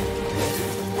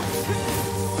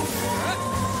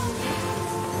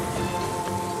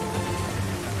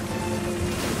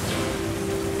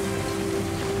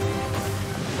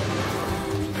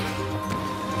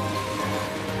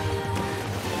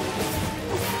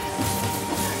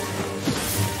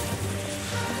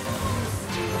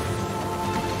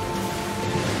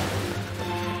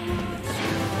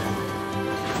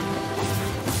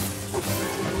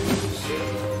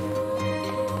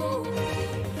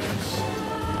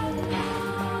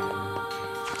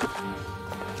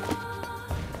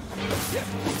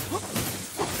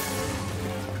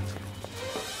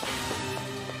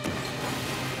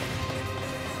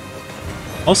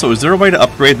 Also, is there a way to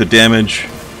upgrade the damage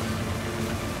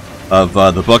of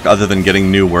the book other than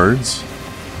getting new words?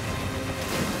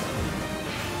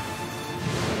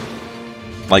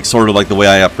 Like, sort of like the way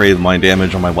I upgrade my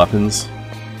damage on my weapons?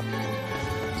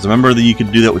 Because remember that you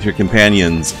could do that with your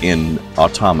companions in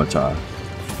Automata.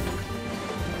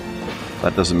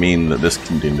 That doesn't mean that this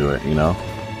can do it, you know?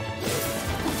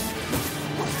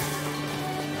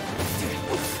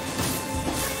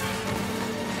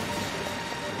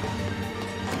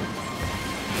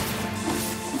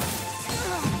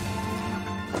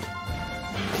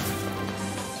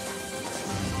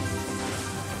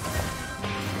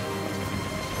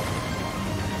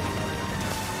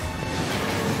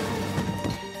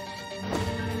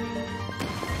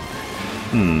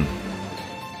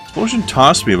 Explosion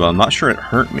tossed me, but I'm not sure it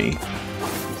hurt me.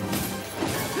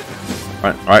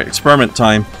 Alright, experiment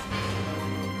time.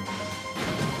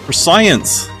 For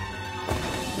science!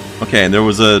 Okay, and there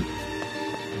was a...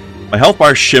 My health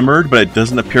bar shimmered, but it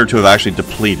doesn't appear to have actually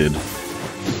depleted.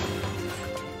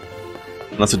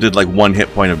 Unless it did like 1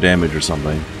 hit point of damage or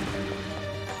something.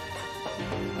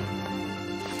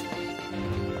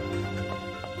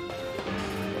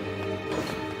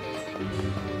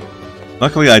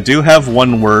 Luckily, I do have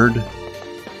 1 word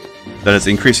that is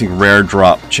increasing rare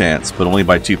drop chance, but only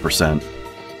by 2%.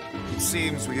 It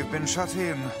seems we have been shut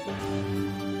in.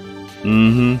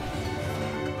 Mm-hmm.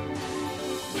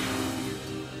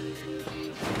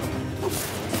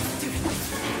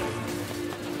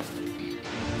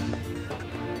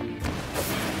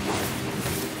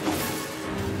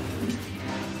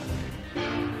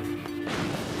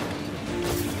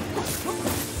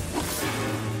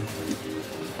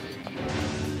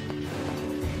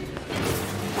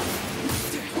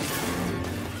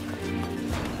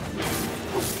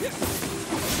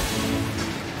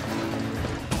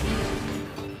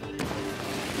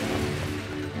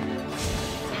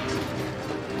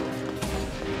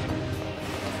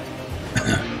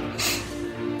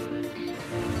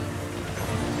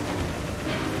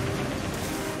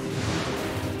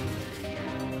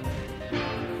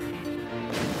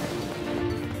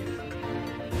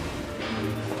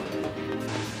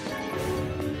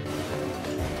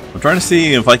 I'm trying to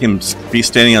see if I can be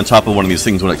standing on top of one of these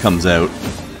things when it comes out.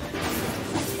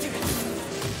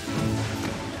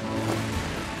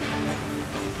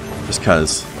 Just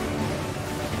cuz.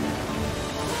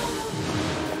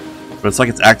 But it's like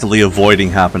it's actively avoiding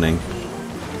happening.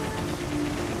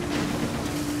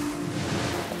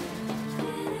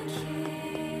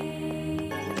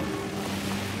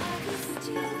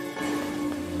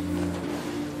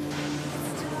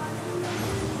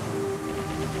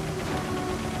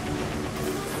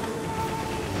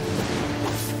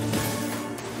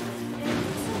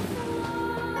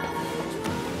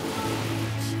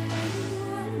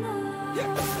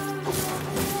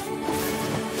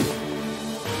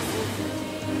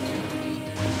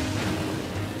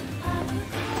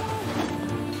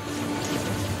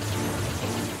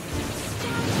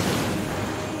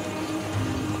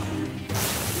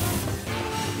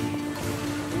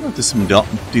 Did some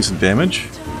decent damage.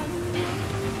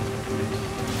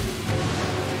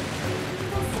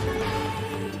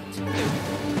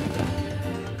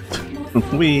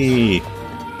 Whee!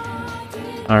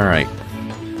 Alright.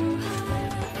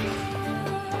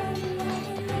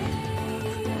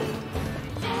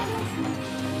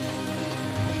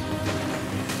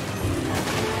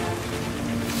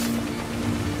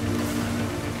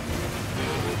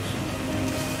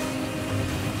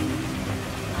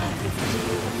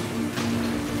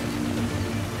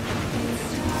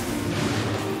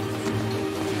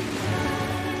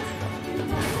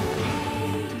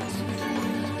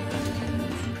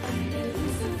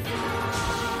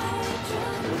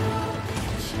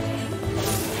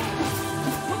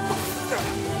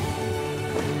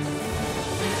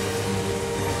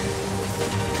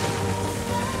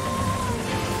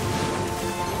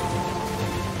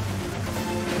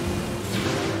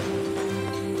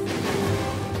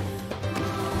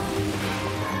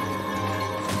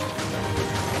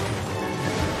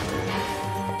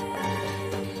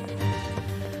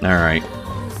 Alright.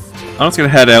 I'm just gonna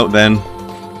head out then.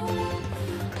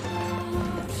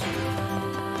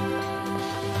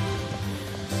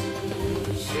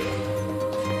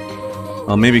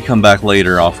 I'll maybe come back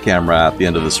later off camera at the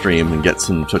end of the stream and get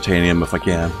some titanium if I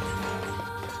can.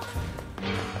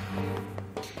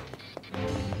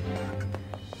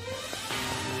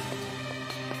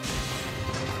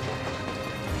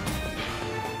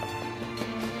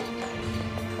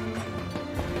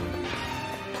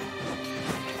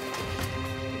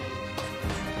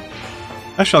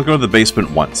 Actually, I'll go to the basement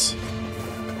once.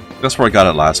 That's where I got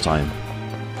it last time.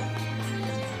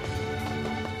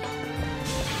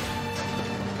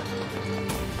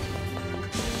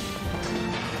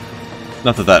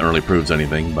 Not that that really proves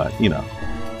anything, but, you know.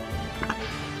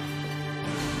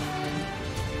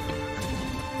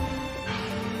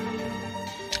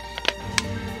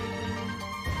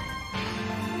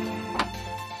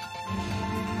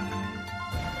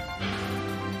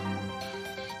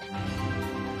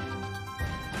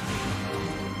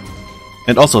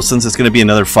 And also, since it's going to be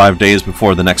another 5 days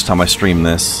before the next time I stream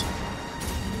this,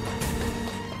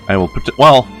 I will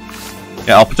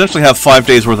I'll potentially have 5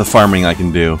 days worth of farming I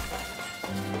can do.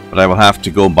 But I will have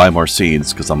to go buy more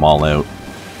seeds, because I'm all out.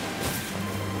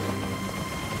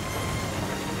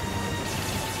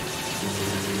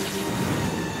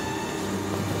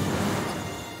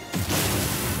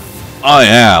 Oh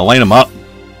yeah, line them up.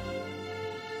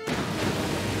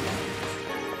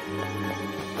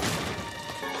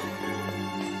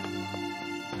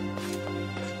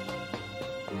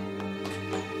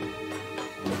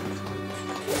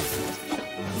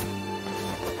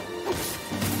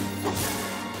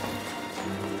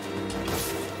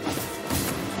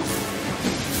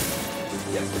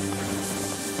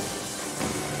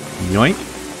 Yoink.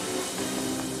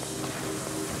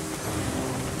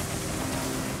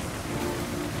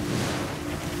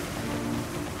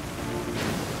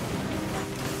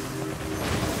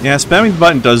 Yeah, spamming the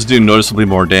button does do noticeably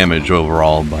more damage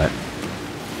overall, but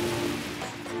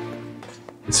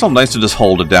it's still nice to just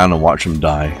hold it down and watch him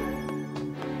die.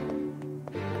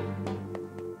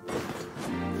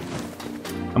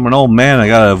 I'm an old man, I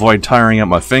gotta avoid tiring out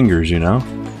my fingers, you know?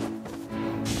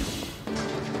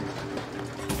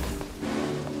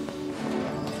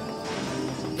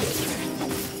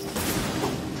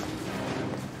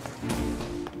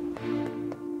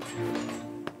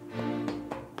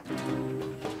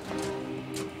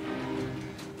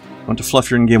 Want to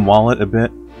fluff your in-game wallet a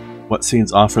bit? What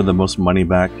scenes offer the most money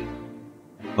back?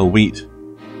 Oh, wheat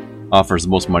offers the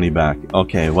most money back.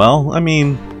 Okay, well, I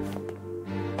mean,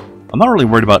 I'm not really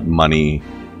worried about money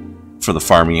for the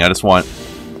farming. I just want...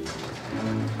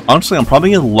 Honestly, I'm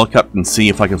probably going to look up and see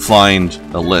if I can find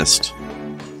a list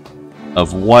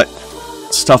of what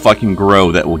stuff I can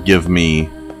grow that will give me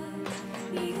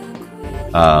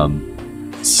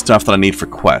stuff that I need for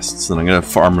quests. And I'm going to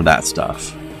farm that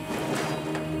stuff.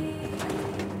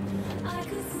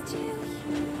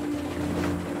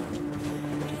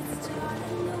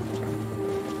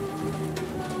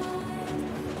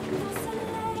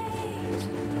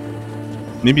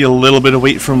 Maybe a little bit of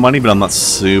weight from money, but I'm not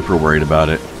super worried about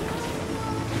it.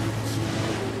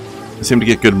 I seem to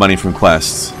get good money from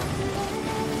quests.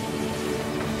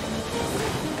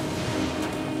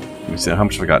 Let me see, how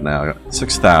much have I got now? I got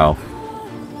 6,000.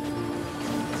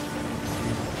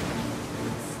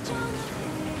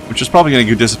 Which is probably going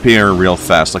to disappear real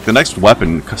fast. Like, the next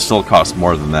weapon still costs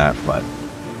more than that, but...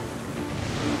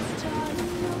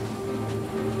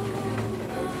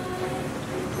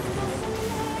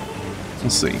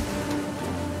 Let's see.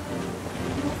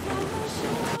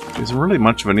 Is there really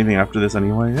much of anything after this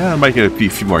anyway? Yeah, I might get a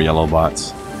few more yellow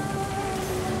bots.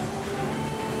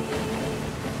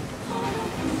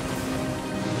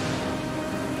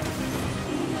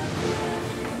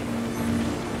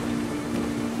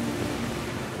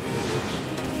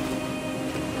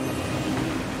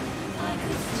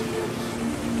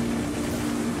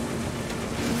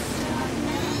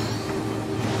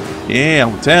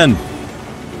 Yeah, 10.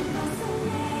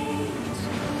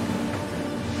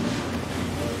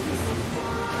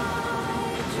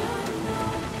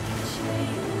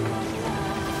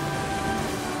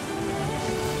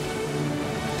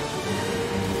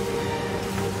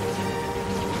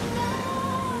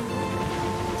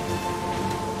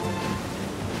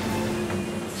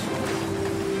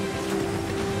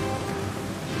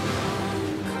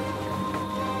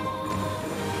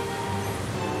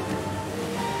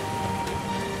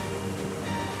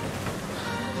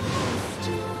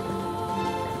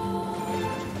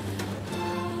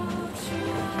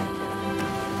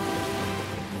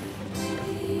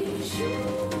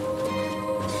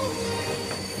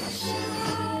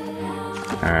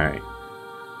 Alright.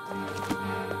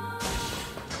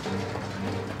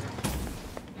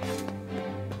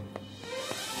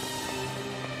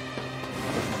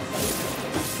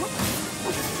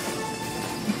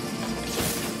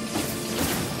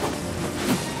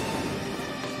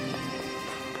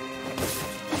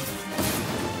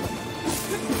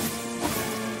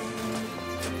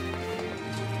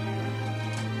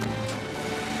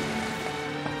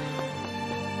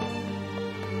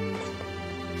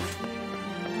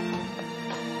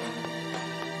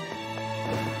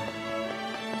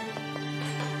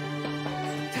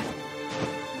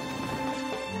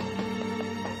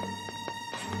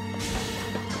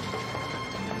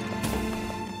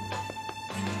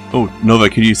 Oh, Nova,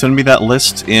 could you send me that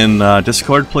list in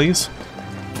Discord, please?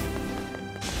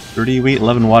 30 wheat,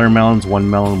 11 watermelons, 1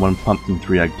 melon, 1 pumpkin,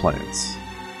 3 eggplants.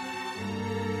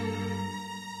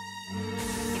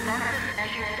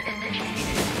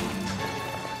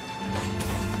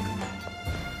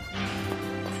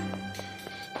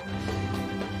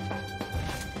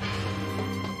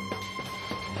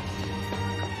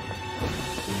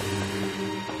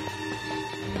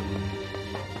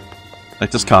 I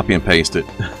just copy and paste it.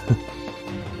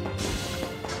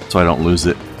 So I don't lose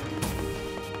it.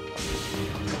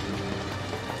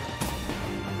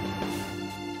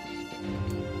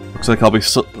 Looks like I'll be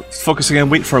focusing on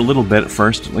wait for a little bit at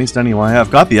first, at least anyway. I've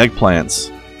got the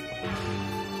eggplants.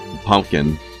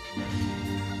 Pumpkin.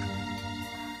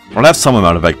 I'll have some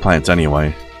amount of eggplants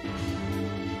anyway.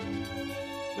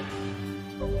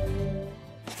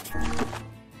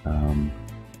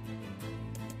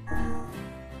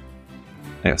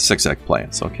 I got 6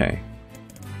 eggplants, okay.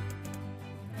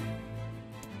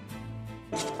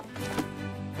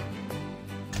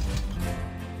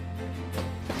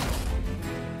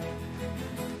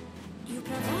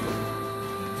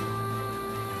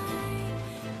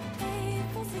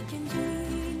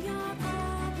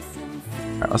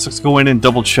 Alright, let's go in and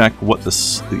double check what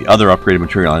the other upgraded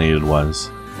material I needed was,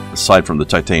 aside from the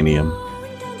titanium.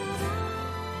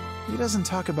 He doesn't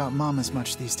talk about Mom as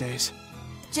much these days.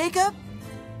 Jacob,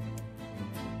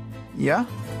 Yeah?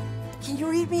 can you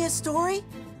read me a story?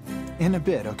 In a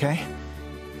bit, okay?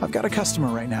 I've got a customer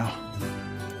right now.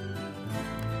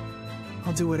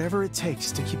 I'll do whatever it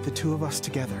takes to keep the two of us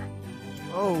together.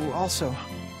 Oh, also,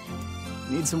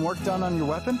 need some work done on your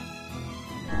weapon?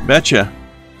 Betcha.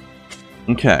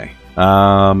 Okay.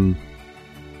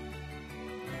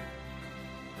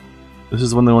 This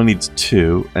is one that only needs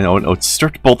 2. And oh, it's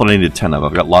strict bolt that I needed 10 of.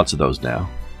 I've got lots of those now.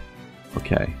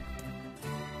 Okay.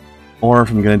 Or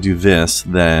if I'm gonna do this,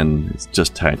 then it's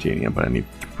just titanium, but I need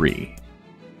 3.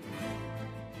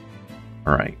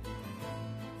 Alright.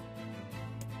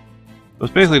 So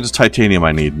it's basically just titanium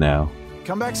I need now.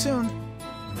 Come back soon.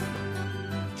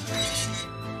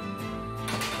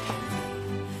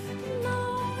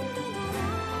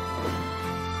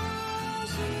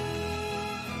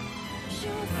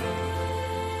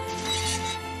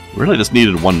 Really just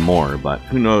needed 1 more, but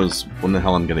who knows when the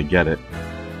hell I'm gonna get it.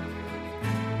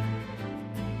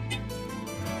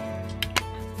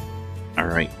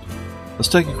 Alright. Let's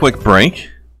take a quick break.